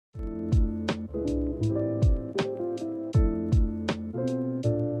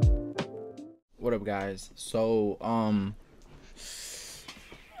up, guys? So, I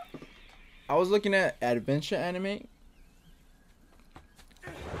was looking at adventure anime,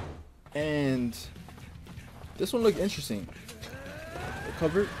 and this one looked interesting. The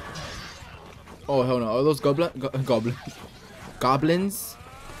cover. Oh hell no! Are those goblins?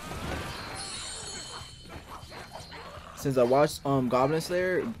 Since I watched Goblin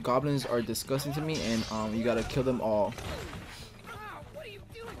Slayer, goblins are disgusting to me, and you gotta kill them all. What are you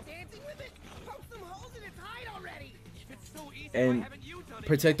doing, dancing with it? Poke some holes in its hide already. If it's so easy, And why haven't you done it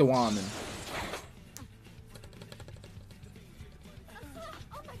protect the woman.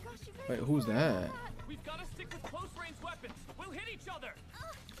 Oh my gosh, you guys. Wait, who's that? We've got to stick with close range weapons. We'll hit each other.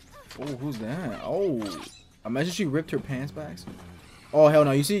 Oh, who's that? Oh, imagine she ripped her pants back. Oh hell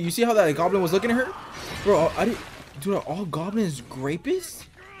no! You see how that goblin was looking at her, bro? I didn't. Dude, are all goblins grapists?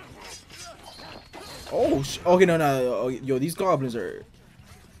 Oh, okay, no. Oh, yo, these goblins are.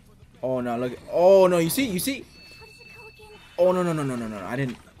 Oh no, look. Oh no, you see? Oh no. I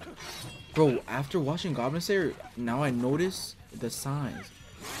didn't. Bro, after watching Goblin Slayer, now I notice the signs.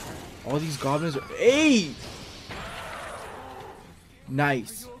 All these goblins are. Hey!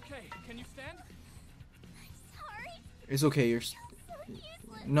 Nice. Are you okay? Can you stand? Sorry. It's okay. You're. So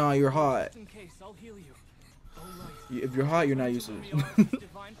useless. No, you're hot. Just in case, I'll heal you. If you're hot, you're not useless.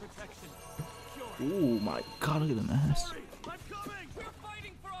 Divine protection. Ooh my god, look at the mask. I'm coming. We're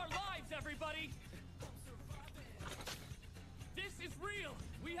fighting for our lives, everybody. This is real.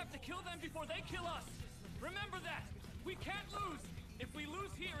 We have to kill them before they kill us. Remember that. We can't lose. If we lose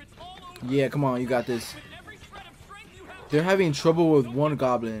here, it's all over. Yeah, come on, you got this. With every shred of strength you have. They're having trouble with one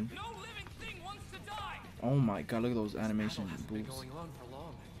goblin. No living thing wants to die. Oh my god, look at those animation Been boobs. going on for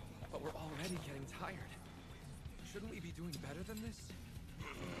long, but we're already getting tired. Shouldn't we be doing better than this?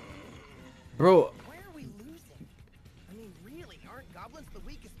 Bro, Why are we losing? I mean, really, aren't goblins the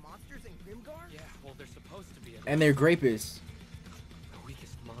weakest monsters in Grimgar? Yeah, well, they're supposed to be and they're grapists. the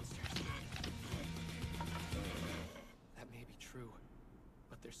weakest monsters. That may be true,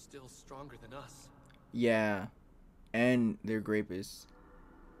 but they're still stronger than us. Yeah, and they're grapists.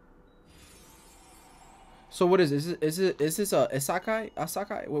 So what is this? Is this a isekai?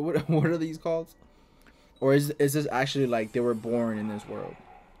 Asakai? What are these called? Or is this actually like they were born in this world?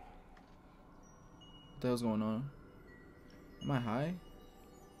 What the hell's going on? Am I high?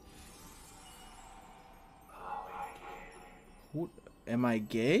 What? Am I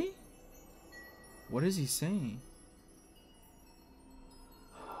gay? What is he saying?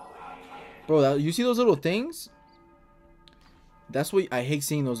 Bro, you see those little things? That's what I hate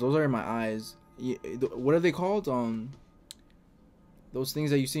seeing those. Those are in my eyes. What are they called? Those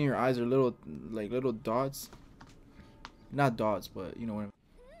things that you see in your eyes are little, like little dots. Not dots, but you know what.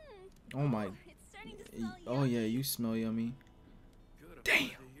 Oh my. It's starting to smell Oh yummy. yeah, you smell yummy. Good, I'm Damn. glad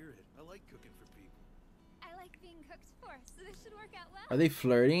to hear it. I like cooking for people. I like being cooked for, so this should work out well. Are they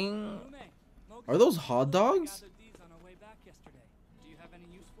flirting? Lume, Moki, Are those hot dogs? gathered these on our way back yesterday. Do you have any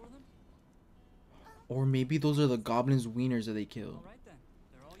use for them? Or maybe those are the goblins' wieners that they killed, All right then.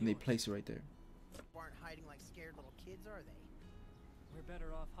 They're all and they yours. place it right there. Aren't hiding like scared little kids, are they? We're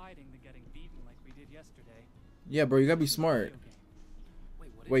better off hiding than getting beaten like we did yesterday. Yeah, bro, you gotta be smart. Video game.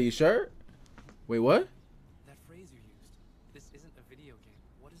 Wait, what? Wait, you sure? Wait, what? That phrase you used. This isn't a video game.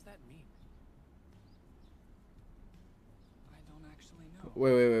 What does that mean? I don't actually know.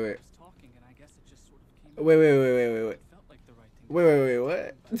 Wait. I was talking and I guess it just sort of came out. Wait. It felt like the right thing to Wait, do.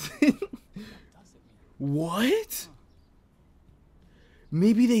 what? What does it mean? What?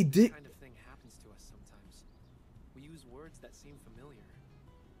 Maybe they did. This kind of thing happens to us sometimes. We use words that seem familiar,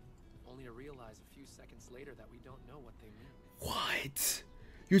 only to realize a few seconds later that we don't know what they mean. What?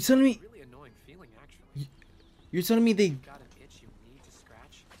 You're telling me? Really annoying feeling, actually. You're telling me they? You've got an itch you need to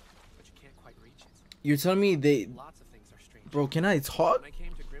scratch, but you can't quite reach it. You're telling me they? Lots of things are strange. Bro, can I talk? When I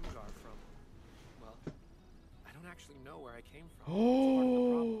came to Grimgar from, well, I don't actually know where I came from. It's part of the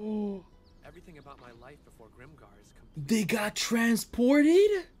problem. Oh, Everything about my life before Grimgar is complete. they got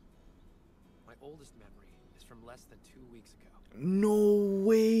transported? My oldest memory is from less than 2 weeks ago. No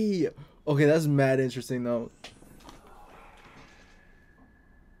way. Okay, that's mad interesting though.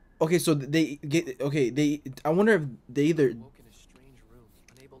 Okay, so they get I wonder if they either I woke in a strange room,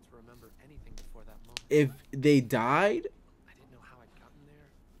 unable to remember anything before that moment. if they died I didn't know how I'd gotten there,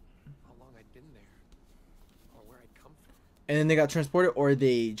 how long I'd been there, or where I'd come from. and then they got transported, or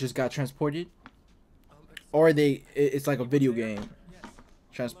they just got transported, It's or it's like a video game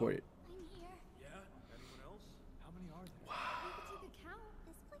transported. I'm here. Yeah? Anyone else? How many are there? We could take a count.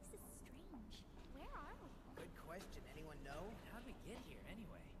 This place is strange. Where are we? Good question. Anyone know? How'd we get here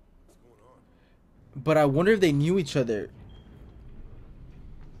anyway? What's going on? But I wonder if they knew each other.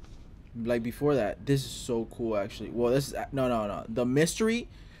 Like before that, this is so cool actually. Well, this is no. The mystery.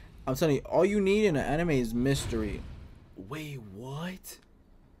 I'm telling you, all you need in an anime is mystery. Wait, what?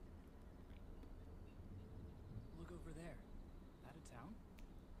 Look over there. That a town?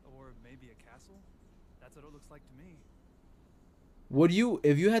 Or maybe a castle? That's what it looks like to me. Would you,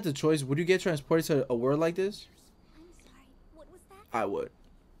 if you had the choice, would you get transported to a world like this? I'm sorry. What was that? I would.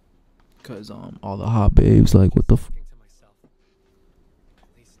 Cause all the hot babes like what the Thinking to myself, at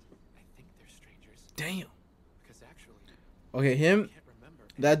least I think they're strangers. damn. Because actually, Okay, I him, can't remember.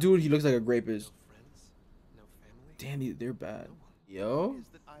 that dude, he looks like a No rapist. friends, no family. Damn, they're bad. No one. Yo, Is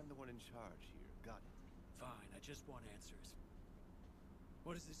that I'm the one in charge here. Got it. Fine, I just want answers.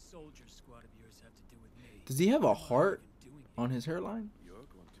 What does this soldier squad of yours have to do with me? does he have a What am I heart even doing on his hairline? You're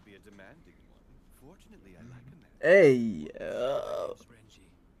going to be a demanding one. Fortunately, I like a man. Hey, here? Name's Renji,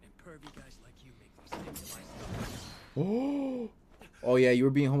 and pervy guys like you make me stick to my stuff. oh yeah, you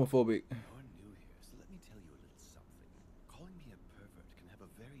were being homophobic. You're new here, so let me tell you a little something. Calling me a pervert can have a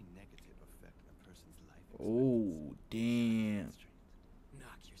very negative effect on a person's life. Oh, damn.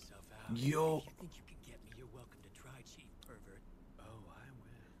 Knock yourself out. Yo. If you think you can get me, you're welcome to try, Chief Pervert. Oh, I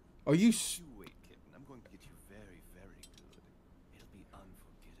will. Are you? You wait, kitten. I'm going to get you very, very good. It'll be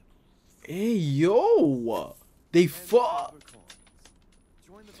unforgettable. Hey, yo. They fuck.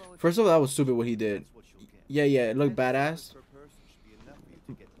 Join the volunteer. First of all, that was stupid what he did. That's what you'll get. Yeah, it looked 10 badass. per person should be enough for you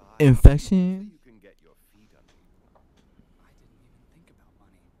to get by. Infection. You can get your feet under you. I didn't even think about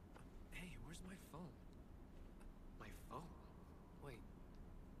money. Hey, where's my phone? My phone? Wait,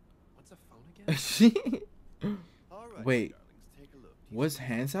 what's a phone again? All right, Wait, darlings, take a look. what's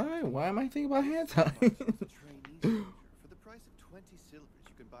hentai? Why am I thinking about hentai? Trainee soldier. For the price of 20 silvers,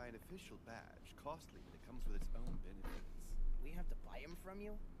 you can buy an official badge, costly, but it comes with its own benefits. We have to buy him from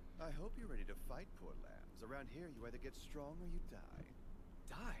you? I hope you're ready to fight, poor lambs. Around here, you either get strong or you die.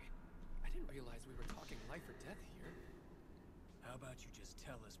 Die? I didn't realize we were talking life or death here. How about you just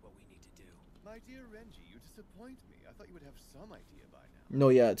tell us what we need to do? My dear Renji, you disappoint me. I thought you would have some idea by now. No,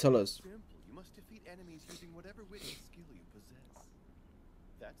 yeah, tell us. Simple. You must defeat enemies using whatever wit and skill you possess.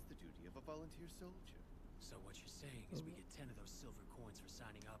 That's the duty of a volunteer soldier. So what you're saying is we get 10 of those silver coins for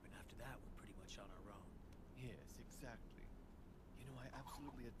signing up, and after that we're pretty much on our own. Yes, exactly. You know, I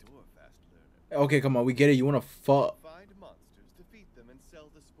absolutely adore fast learners. Okay, come on, we get it. You wanna fuck? Find monsters, defeat them, and sell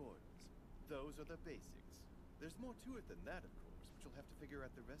the spoils. Those are the basics. There's more to it than that, of course, but you'll have to figure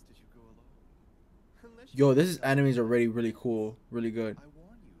out the rest as you go along. Unless you Yo, this decide anime is to already fight. really cool, really good. I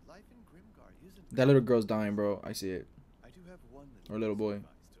warn you, life in Grimgar isn't That little girl's dying, bro. I see it. I do have one Or little boy. advice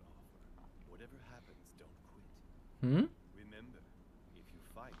to offer. Whatever happens, don't quit. Hmm. Remember, if you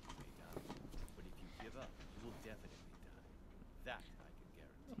fight, you may die. But if you give up, you will definitely die. That I can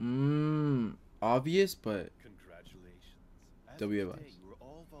guarantee. Obvious, but Congratulations. As W of advice. today, you are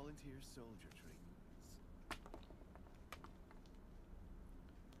all volunteer soldier trainees.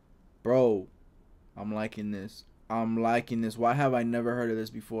 bro, I'm liking this. I'm liking this. Why have I never heard of this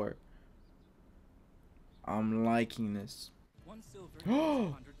before? I'm liking this. 1 silver is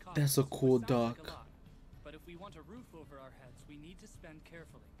 100 copies, That's a cool which sounds like duck. a lot, but if we want a roof over our heads, we need to spend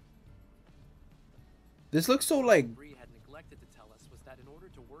carefully. This looks so like. Bree had neglected to tell us was that in order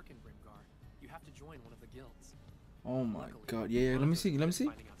to work in Grimgar, you have to join one of the guilds. Oh my Luckily, god. Yeah, one let me of see. those Let me was see.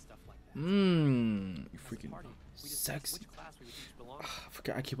 finding out stuff like that. You As a freaking party, we discussed sexy. which class we would each belong to. I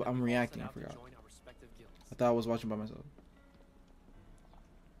forgot. I keep. Then I'm we all set reacting. I out to forgot. join our respective guilds. I thought I was watching by myself.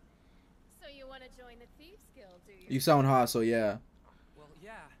 So you want to join the Thieves Guild, do you? You sound hot, so yeah. Well,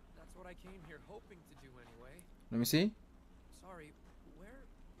 yeah, that's what I came here hoping to do anyway. Let me see. Sorry, where?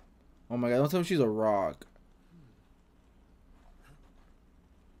 Oh my god! Don't tell me she's a rock.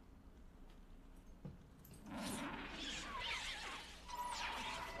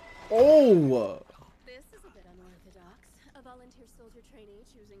 Oh! This is a bit unorthodox. A volunteer soldier trainee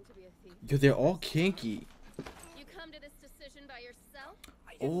choosing to be a thief. Yo, they're all kinky. You come to this decision by yourself?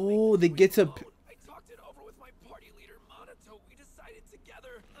 Oh, they get to. I talked it over with my party leader, Monato. We decided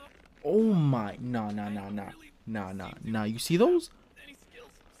together. Oh my! Nah. You see those? Any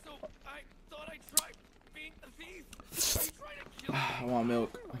skills? So I thought I'd try being a thief. Are you trying to kill me? I want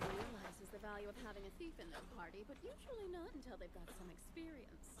milk. Everyone realizes the value of having a thief in their party, but usually not until they've got some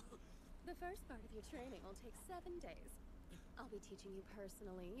experience. The first part of your training will take 7 days. I'll be teaching you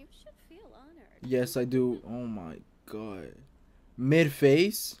personally. You should feel honored. Yes, I do. Oh my god. Mid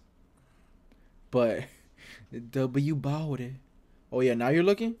face. But W bowed it. Oh yeah, now you're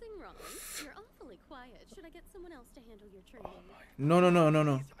looking? Something wrong? You're awfully quiet. Should I get someone else to handle your training? No.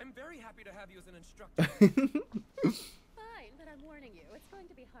 I'm very happy to have you as an instructor. Fine, but I'm warning you, it's going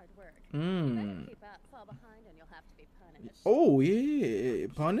to be hard hard work. You better keep up, fall behind, and you'll have to be punished. Oh yeah,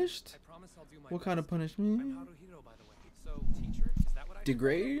 punished. I promise I'll do my What kind of best. I'm punishment? Haruhiro, by the way. So, teacher, is that what I do?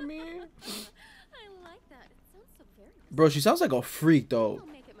 Degrade me, I like that. It sounds so very. bro. She sounds like a freak though. I'll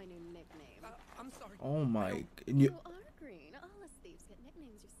make it my new nickname. I'm sorry. Oh my. You are green. All us thieves get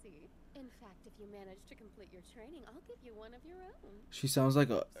nicknames, you see. In fact, if you manage to complete your training, I'll give you one of your own. She sounds like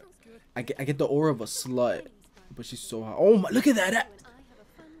a. Sounds good. I get the aura of a slut, but she's so hot. Oh my! Look at that. You and I have a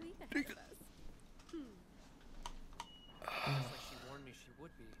fun week ahead of us. Just like she warned me she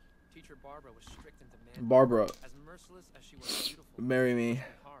would be. Teacher Barbara was strict and demanding. Barbara, As merciless as she was beautiful. marry me. and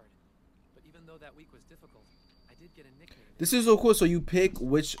hard. But even though that week was difficult, I did get a nickname. This is so cool. So you pick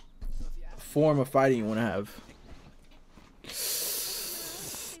which form of fighting you want to have. They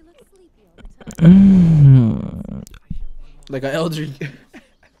look sleepy all the time. Like an elder. And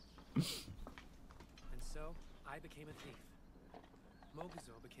so, I became a thief.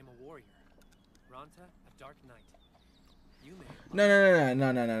 Moguzo became a warrior. Ranta, a dark knight. Yume, No.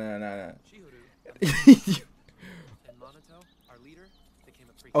 Chihuru, and Monato, our leader, became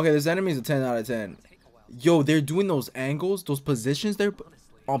a priest. Okay, this enemy is a 10 out of 10. Take a while. Yo, they're doing those angles, those positions there Honestly,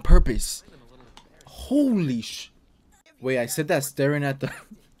 on purpose. I'm a little embarrassed. Holy sh. Wait, I said that staring at the.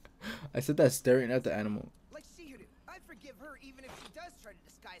 I said that staring at the animal. Like Chihuru, I'd forgive her even if she does try to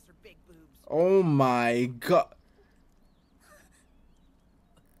disguise her big boobs. Oh my god.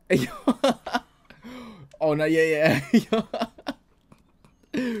 Oh no, yeah.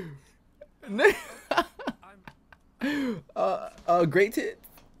 Great tit.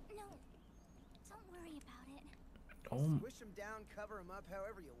 No, don't worry about it. Oh, Squish them down, cover them up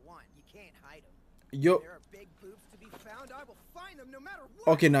however you want. You can't hide them. yo. There are big boobs to be found. I will find them no matter what.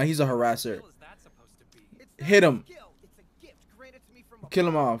 Okay, now he's a harasser. What is that supposed to be? It's not Hit a him. skill. It's a gift granted to me from Kill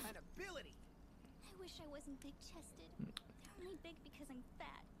him above, off. an ability. I wish I wasn't big-chested. They're only big because I'm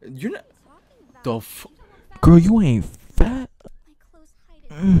fat. You're not. What are you talking about? The You f. don't want fat Girl, people. you ain't fat. My close height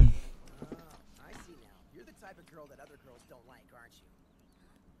is. I see now. You're the type of girl that other girls don't like, aren't you?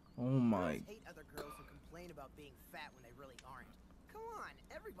 Oh my. Girls hate other girls who complain about being fat when they really aren't. Come on,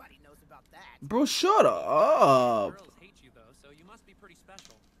 everybody knows about that. Bro, shut up. Girls hate you though, so you must be pretty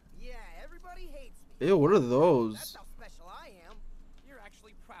special. Yeah, everybody hates me. Ew, what are That's those? how special I am. You're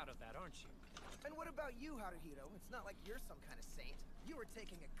actually proud of that, aren't you? And what about you, Haruhito? It's not like you're some kind of saint. You were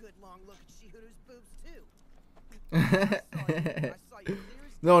taking a good long look at Shihuru's boobs too. I saw you clear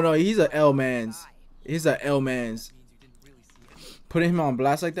as No, he's a day. L man's. Eye. He's a L man's. Means you didn't really see it. Putting him on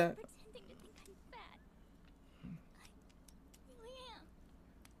blast like that? Pretending to think I'm fat. I really am.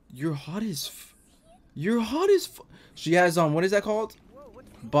 You're hot as You're hot as She has what is that called? Whoa, what's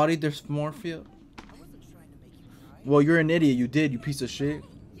Body dysmorphia. I wasn't trying to make you cry. Well, you're an idiot. You did, you piece of shit.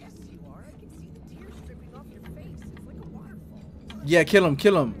 Yes, you are. I can see the tears dripping off your face. It's like a waterfall. Yeah, kill him.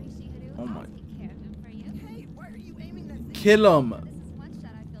 Shihuru, Oh my. I'll take care of him for you. Hey, why are you aiming that thing? Kill him. This is one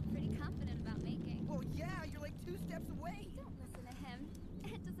shot I feel pretty confident about making. Well, yeah, you're like 2 steps away. Don't listen to him.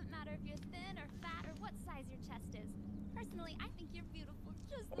 It doesn't matter if you're thin or fat or what size your chest is. Personally, I think you're beautiful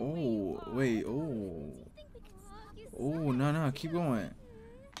just the way you Oh, are. wait. Do Oh. you think we can swap you Oh, some? no. Keep going.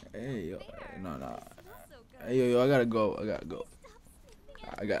 Hey, yo. There. No. It smells so good. Hey, yo, I gotta go. Stop sniffing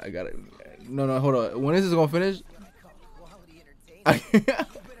it. I gotta. No, hold on. When is this gonna finish? What I call quality entertainment. Keep it up,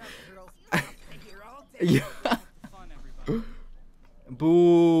 girls. I'll stay here all day. Yeah. Fun, everybody.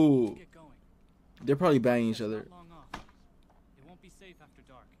 Boo. Get going. They're probably banging each It's other. not long off. It won't be safe after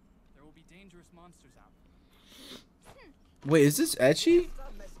dark. There will be dangerous monsters out. Wait, is this etchy?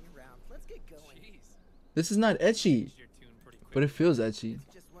 Stop messing around. Let's get going. Jeez, This is not etchy, your tune pretty quick. but it feels etchy.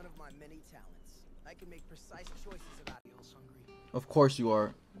 It's just one of my many talents. I can make precise choices about feels hungry. Of course you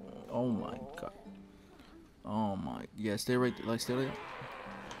are. Oh my god. Oh my. Yeah, stay right there. Stay right there.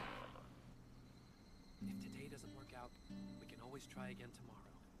 If today doesn't work out, we can always try again tomorrow.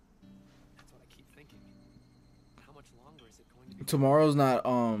 That's what I keep thinking. How much longer is it going to be? Tomorrow's not,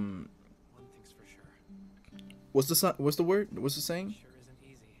 One thing's for sure. what's the word? What's the saying? Sure isn't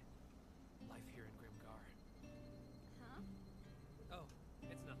easy. Life here in Grimgar. Huh? Oh,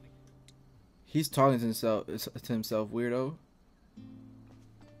 it's nothing. He's talking to himself, weirdo.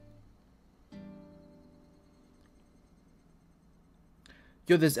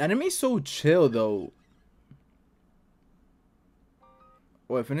 Yo, this enemy's so chill though.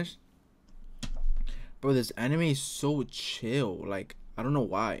 Oh, I finished? Bro, this enemy is so chill. Like, I don't know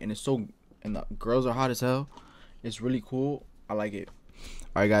why. And the girls are hot as hell. It's really cool. I like it.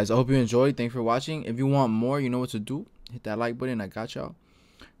 Alright guys, I hope you enjoyed. Thanks for watching. If you want more, you know what to do. Hit that like button. I got y'all.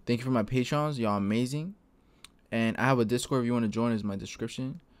 Thank you for my Patrons. Y'all amazing. And I have a Discord if you want to join. It's in my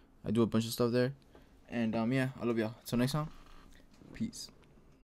description. I do a bunch of stuff there. And yeah, I love y'all. Till next time. Peace.